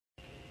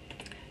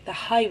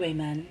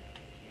Highwayman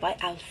by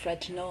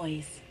Alfred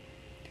Noyes.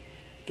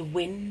 The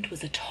wind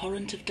was a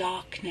torrent of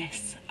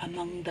darkness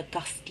among the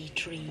gusty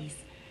trees.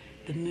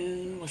 The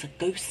moon was a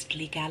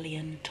ghostly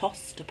galleon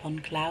tossed upon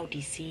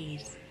cloudy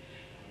seas.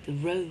 The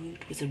road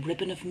was a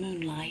ribbon of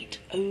moonlight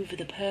over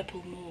the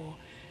purple moor,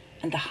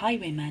 and the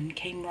highwayman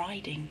came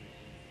riding,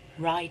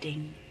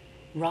 riding,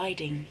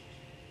 riding.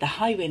 The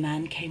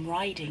highwayman came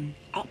riding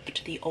up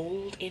to the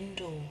old inn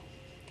door.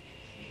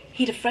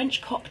 He'd a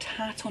French cocked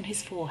hat on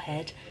his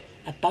forehead,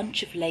 a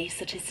bunch of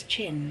lace at his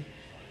chin,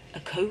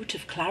 a coat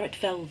of claret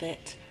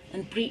velvet,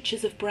 and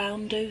breeches of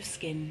brown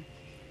doeskin.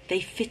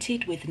 They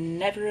fitted with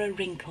never a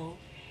wrinkle.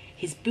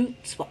 His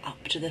boots were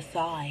up to the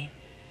thigh,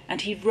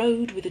 and he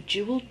rode with a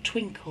jewelled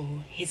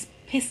twinkle, his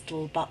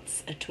pistol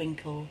butts a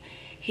twinkle,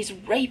 his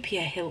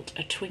rapier hilt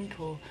a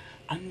twinkle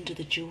under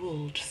the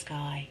jewelled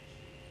sky.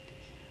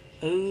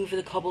 Over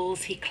the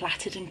cobbles he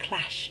clattered and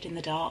clashed in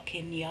the dark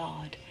inn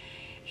yard.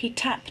 He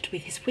tapped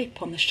with his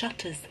whip on the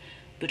shutters,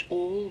 but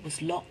all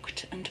was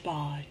locked and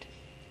barred.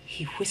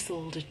 He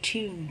whistled a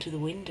tune to the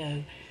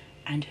window,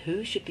 and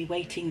who should be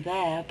waiting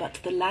there but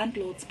the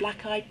landlord's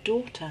black-eyed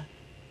daughter,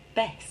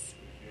 Bess,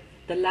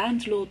 the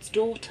landlord's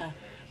daughter,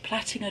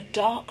 plaiting a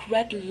dark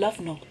red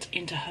love-knot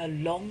into her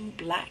long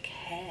black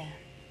hair.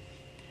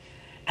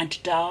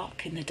 And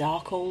dark in the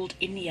dark old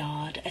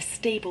inn-yard a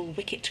stable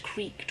wicket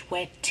creaked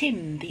where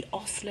Tim the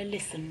ostler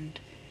listened.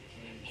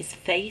 His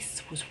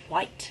face was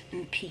white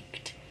and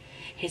peaked.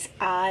 His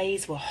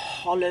eyes were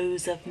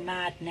hollows of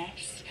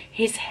madness,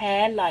 his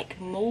hair like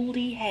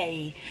mouldy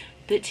hay,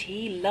 but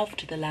he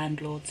loved the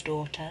landlord's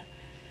daughter,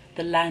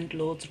 the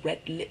landlord's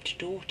red-lipped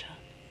daughter.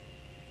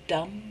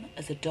 Dumb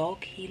as a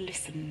dog he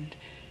listened,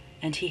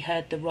 and he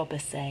heard the robber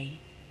say,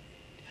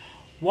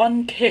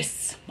 "One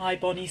kiss, my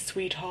bonny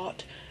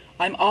sweetheart,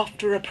 I'm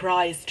after a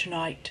prize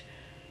tonight,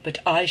 but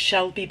I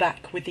shall be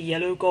back with the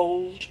yellow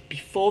gold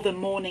before the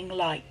morning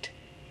light.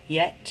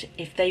 Yet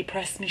if they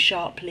press me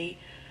sharply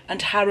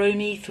and harrow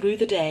me through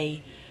the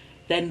day,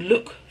 then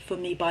look for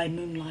me by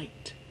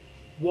moonlight,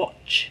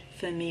 watch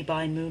for me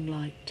by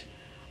moonlight.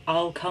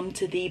 I'll come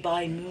to thee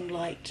by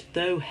moonlight,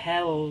 though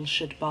hell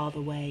should bar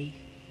the way."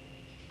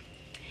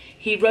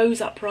 He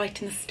rose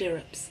upright in the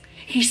stirrups.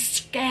 He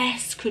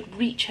scarce could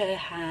reach her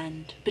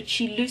hand, but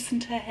she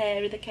loosened her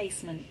hair in the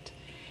casement.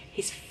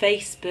 His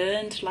face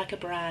burned like a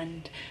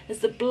brand as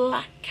the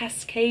black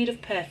cascade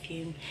of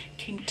perfume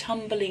came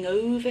tumbling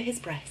over his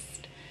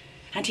breast,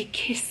 and he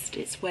kissed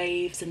its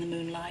waves in the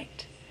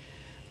moonlight.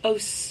 Oh,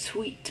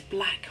 sweet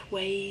black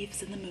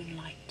waves in the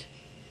moonlight.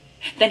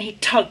 Then he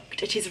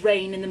tugged at his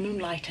rein in the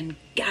moonlight and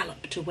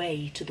galloped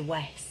away to the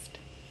west.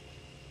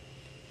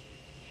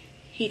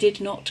 He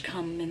did not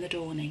come in the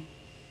dawning.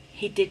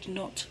 He did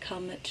not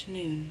come at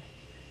noon.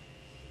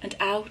 And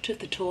out of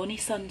the tawny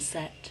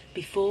sunset,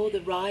 before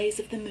the rise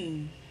of the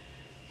moon,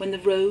 when the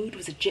road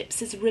was a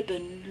gypsy's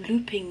ribbon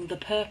looping the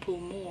purple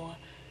moor,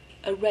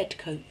 a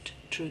red-coat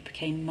troop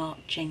came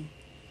marching,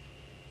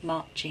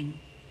 marching,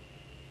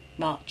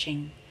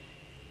 marching.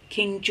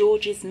 King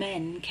George's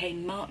men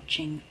came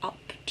marching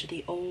up to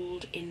the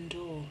old inn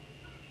door.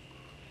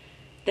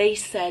 They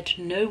said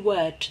no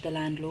word to the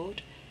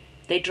landlord.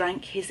 They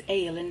drank his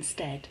ale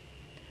instead.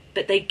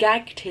 But they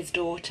gagged his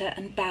daughter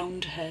and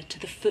bound her to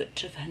the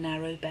foot of her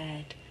narrow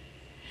bed.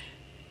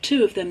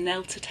 Two of them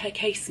knelt at her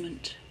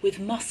casement, with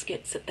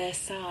muskets at their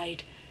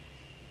side.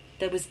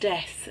 There was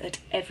death at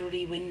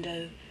every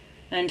window,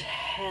 and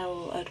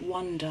hell at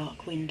one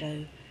dark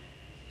window,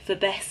 for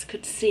Bess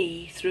could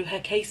see through her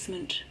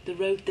casement the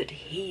road that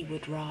he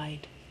would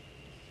ride.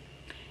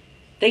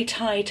 They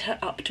tied her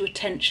up to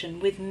attention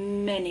with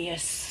many a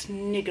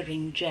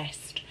sniggering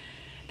jest.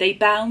 They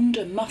bound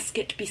a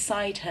musket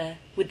beside her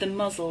with the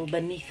muzzle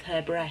beneath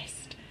her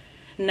breast.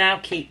 "Now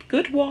keep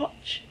good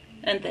watch,"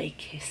 and they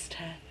kissed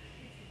her.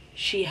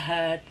 She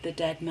heard the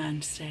dead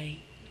man say,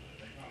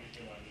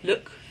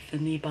 "Look for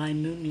me by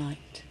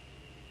moonlight,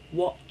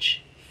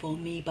 watch for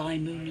me by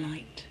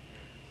moonlight.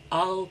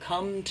 I'll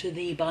come to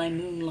thee by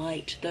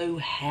moonlight, though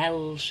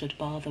hell should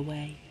bar the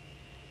way."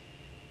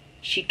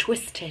 She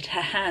twisted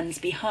her hands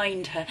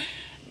behind her,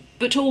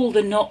 but all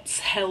the knots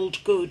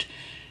held good.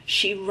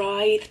 She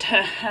writhed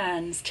her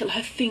hands till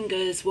her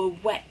fingers were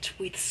wet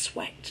with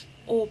sweat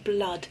or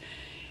blood.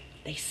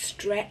 They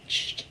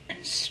stretched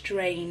and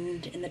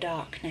strained in the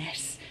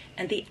darkness,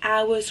 and the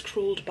hours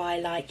crawled by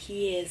like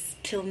years,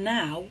 till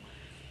now,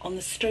 on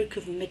the stroke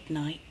of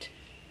midnight,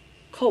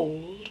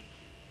 cold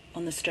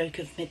on the stroke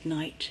of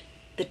midnight,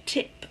 the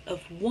tip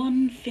of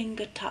one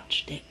finger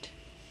touched it.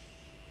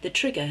 The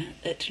trigger,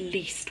 at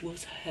least,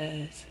 was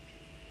hers.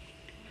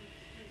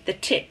 The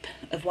tip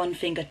of one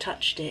finger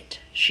touched it.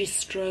 She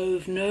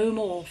strove no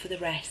more for the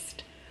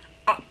rest.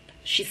 Up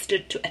she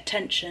stood to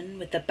attention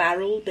with the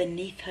barrel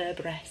beneath her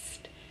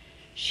breast.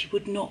 She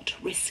would not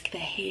risk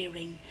their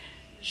hearing.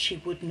 She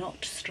would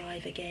not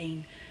strive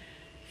again.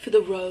 For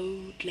the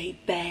road lay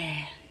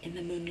bare in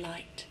the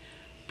moonlight,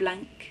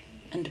 blank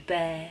and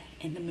bare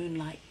in the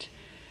moonlight,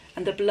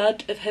 and the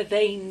blood of her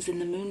veins in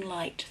the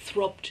moonlight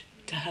throbbed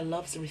to her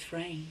love's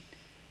refrain.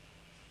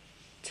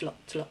 Tlop,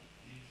 tlop,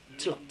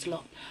 tlot,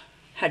 tlot.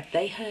 Had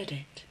they heard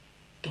it?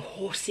 The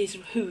horses'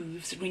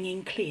 hooves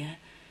ringing clear,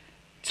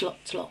 tlot,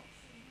 tlot,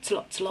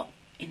 tlot, tlot,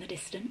 in the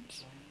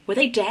distance. Were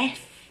they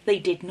deaf? They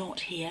did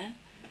not hear.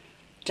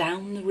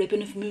 Down the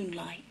ribbon of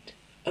moonlight,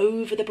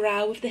 over the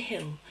brow of the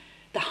hill,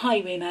 the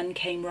highwayman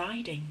came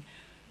riding,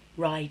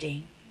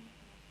 riding,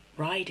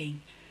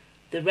 riding.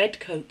 The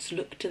redcoats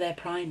looked to their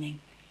priming.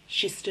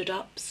 She stood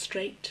up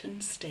straight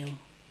and still.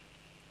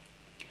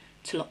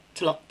 Tlot,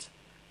 tlot,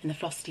 in the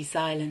frosty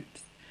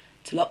silence,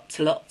 tlot,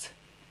 tlot,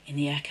 in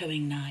the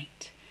echoing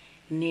night.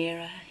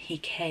 Nearer he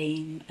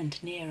came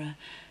and nearer.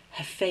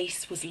 Her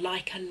face was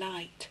like a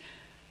light.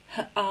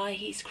 Her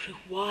eyes grew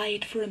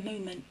wide for a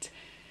moment.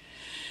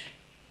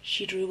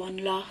 She drew one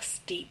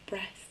last deep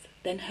breath,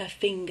 then her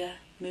finger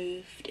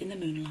moved in the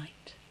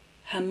moonlight.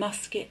 Her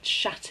musket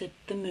shattered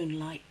the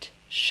moonlight,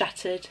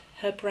 shattered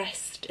her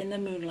breast in the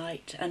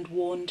moonlight, and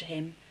warned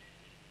him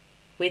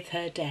with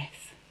her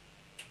death.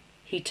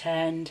 He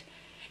turned.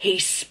 He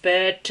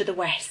spurred to the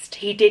west.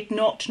 He did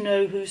not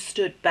know who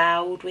stood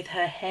bowed with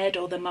her head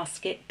or the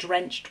musket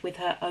drenched with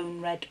her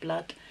own red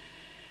blood.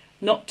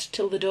 Not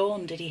till the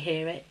dawn did he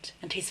hear it,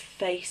 and his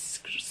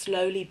face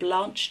slowly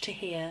blanched to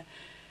hear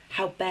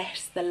how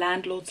Bess, the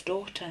landlord's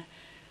daughter,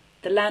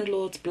 the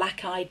landlord's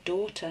black-eyed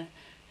daughter,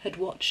 had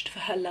watched for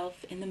her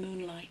love in the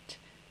moonlight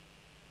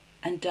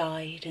and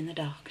died in the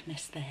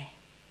darkness there.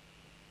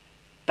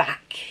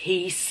 Back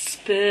he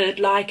spurred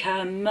like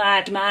a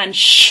madman,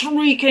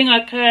 shrieking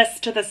a curse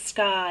to the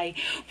sky,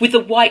 with the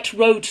white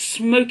road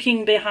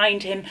smoking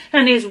behind him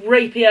and his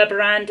rapier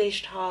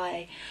brandished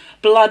high.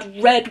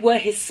 Blood red were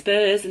his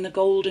spurs in the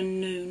golden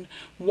noon,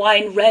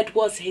 wine red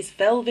was his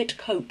velvet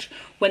coat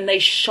when they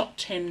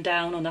shot him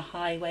down on the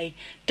highway,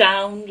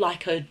 down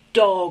like a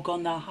dog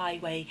on the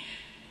highway,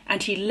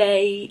 and he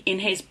lay in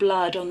his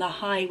blood on the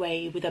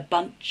highway with a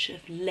bunch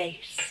of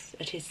lace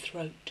at his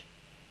throat.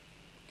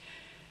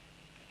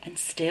 And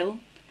still,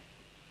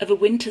 of a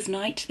winter's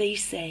night they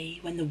say,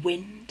 when the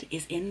wind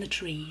is in the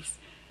trees,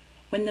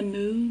 when the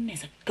moon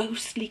is a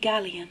ghostly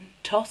galleon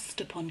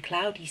tossed upon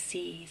cloudy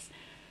seas,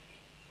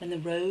 when the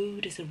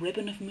road is a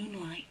ribbon of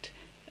moonlight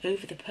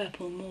over the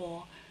purple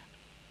moor,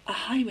 a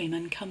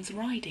highwayman comes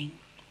riding,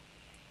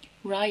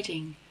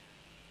 riding,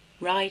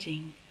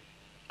 riding.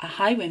 A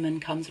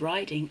highwayman comes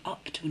riding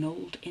up to an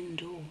old inn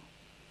door.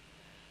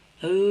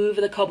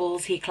 Over the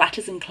cobbles he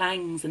clatters and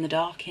clangs in the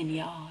dark inn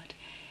yard.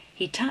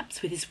 He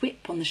taps with his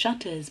whip on the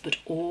shutters, but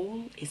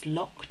all is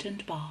locked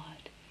and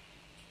barred.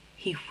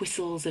 He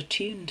whistles a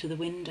tune to the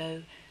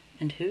window,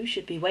 and who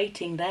should be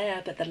waiting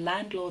there but the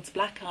landlord's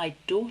black-eyed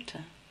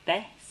daughter,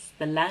 Bess,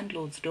 the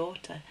landlord's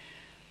daughter,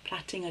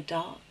 plaiting a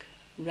dark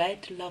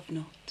red love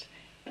knot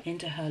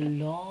into her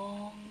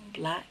long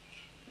black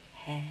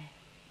hair.